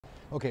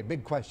Okay,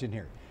 big question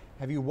here.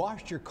 Have you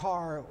washed your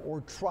car or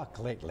truck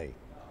lately?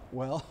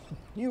 Well,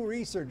 new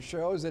research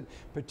shows that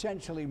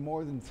potentially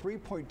more than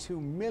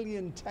 3.2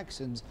 million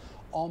Texans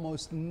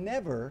almost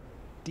never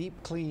deep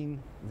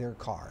clean their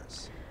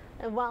cars.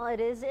 And while it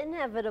is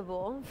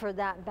inevitable for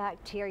that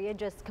bacteria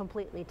just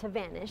completely to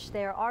vanish,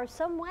 there are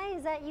some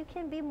ways that you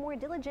can be more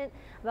diligent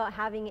about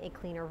having a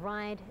cleaner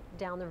ride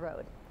down the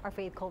road. Our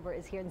Faith Colbert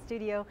is here in the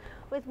studio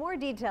with more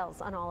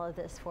details on all of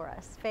this for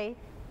us. Faith?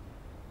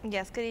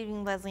 Yes, good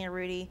evening, Leslie and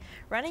Rudy.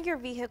 Running your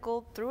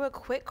vehicle through a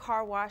quick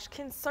car wash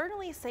can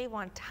certainly save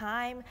on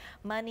time,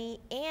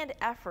 money, and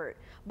effort.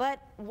 But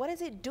what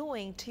is it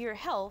doing to your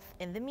health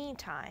in the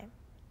meantime?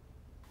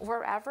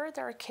 Wherever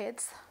there are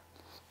kids,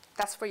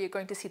 that's where you're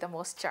going to see the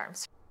most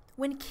germs.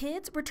 When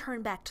kids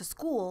return back to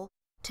school,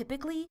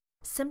 typically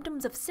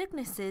symptoms of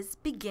sicknesses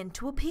begin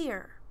to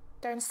appear.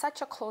 They're in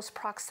such a close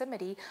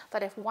proximity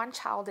that if one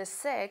child is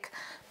sick,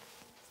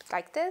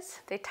 like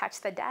this, they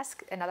touch the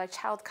desk, another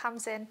child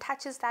comes in,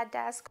 touches that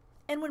desk.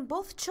 And when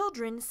both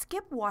children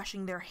skip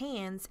washing their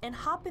hands and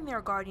hop in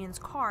their guardian's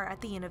car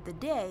at the end of the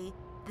day,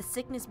 the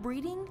sickness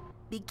breeding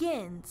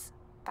begins.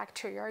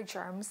 Bacteria are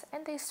germs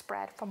and they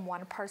spread from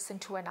one person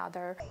to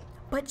another.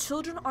 But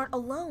children aren't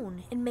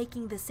alone in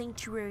making the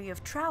sanctuary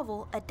of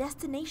travel a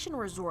destination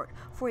resort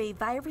for a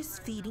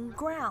virus-feeding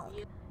ground.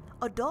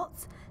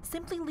 Adults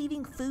simply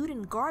leaving food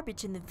and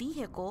garbage in the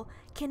vehicle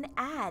can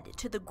add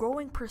to the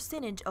growing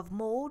percentage of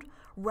mold,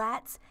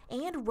 rats,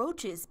 and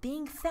roaches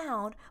being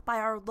found by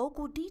our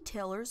local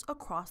detailers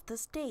across the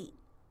state.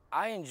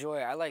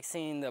 I like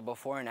seeing the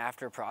before and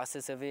after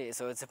process of it,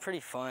 so it's a pretty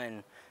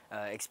fun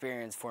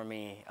experience for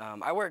me.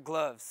 I wear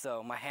gloves,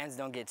 so my hands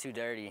don't get too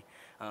dirty,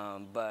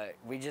 but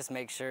we just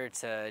make sure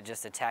to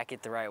just attack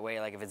it the right way.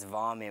 Like if it's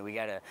vomit, we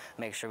gotta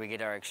make sure we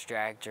get our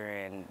extractor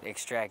and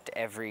extract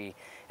every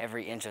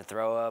inch of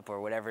throw up or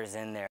whatever's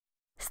in there.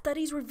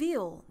 Studies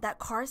reveal that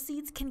car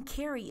seats can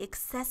carry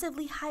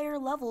excessively higher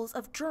levels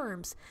of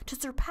germs to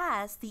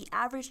surpass the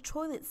average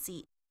toilet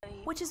seat,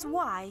 which is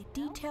why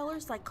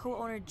detailers like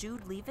co-owner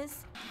Jude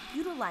Levis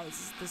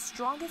utilizes the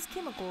strongest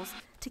chemicals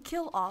to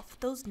kill off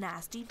those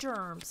nasty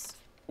germs.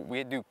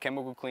 We do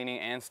chemical cleaning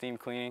and steam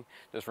cleaning,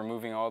 just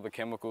removing all the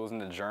chemicals and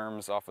the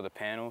germs off of the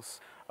panels.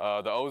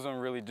 The ozone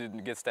really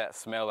gets that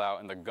smell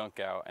out and the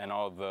gunk out and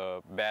all the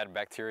bad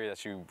bacteria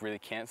that you really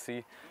can't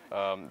see.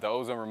 The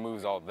ozone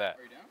removes all of that.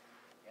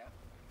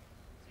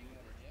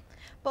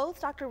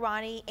 Both Dr.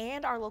 Ronnie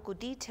and our local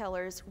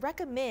detailers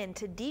recommend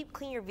to deep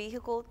clean your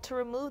vehicle to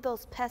remove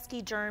those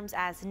pesky germs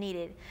as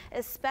needed,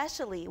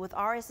 especially with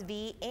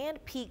RSV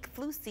and peak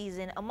flu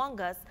season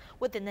among us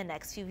within the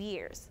next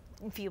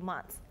few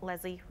months.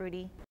 Leslie, Rudy.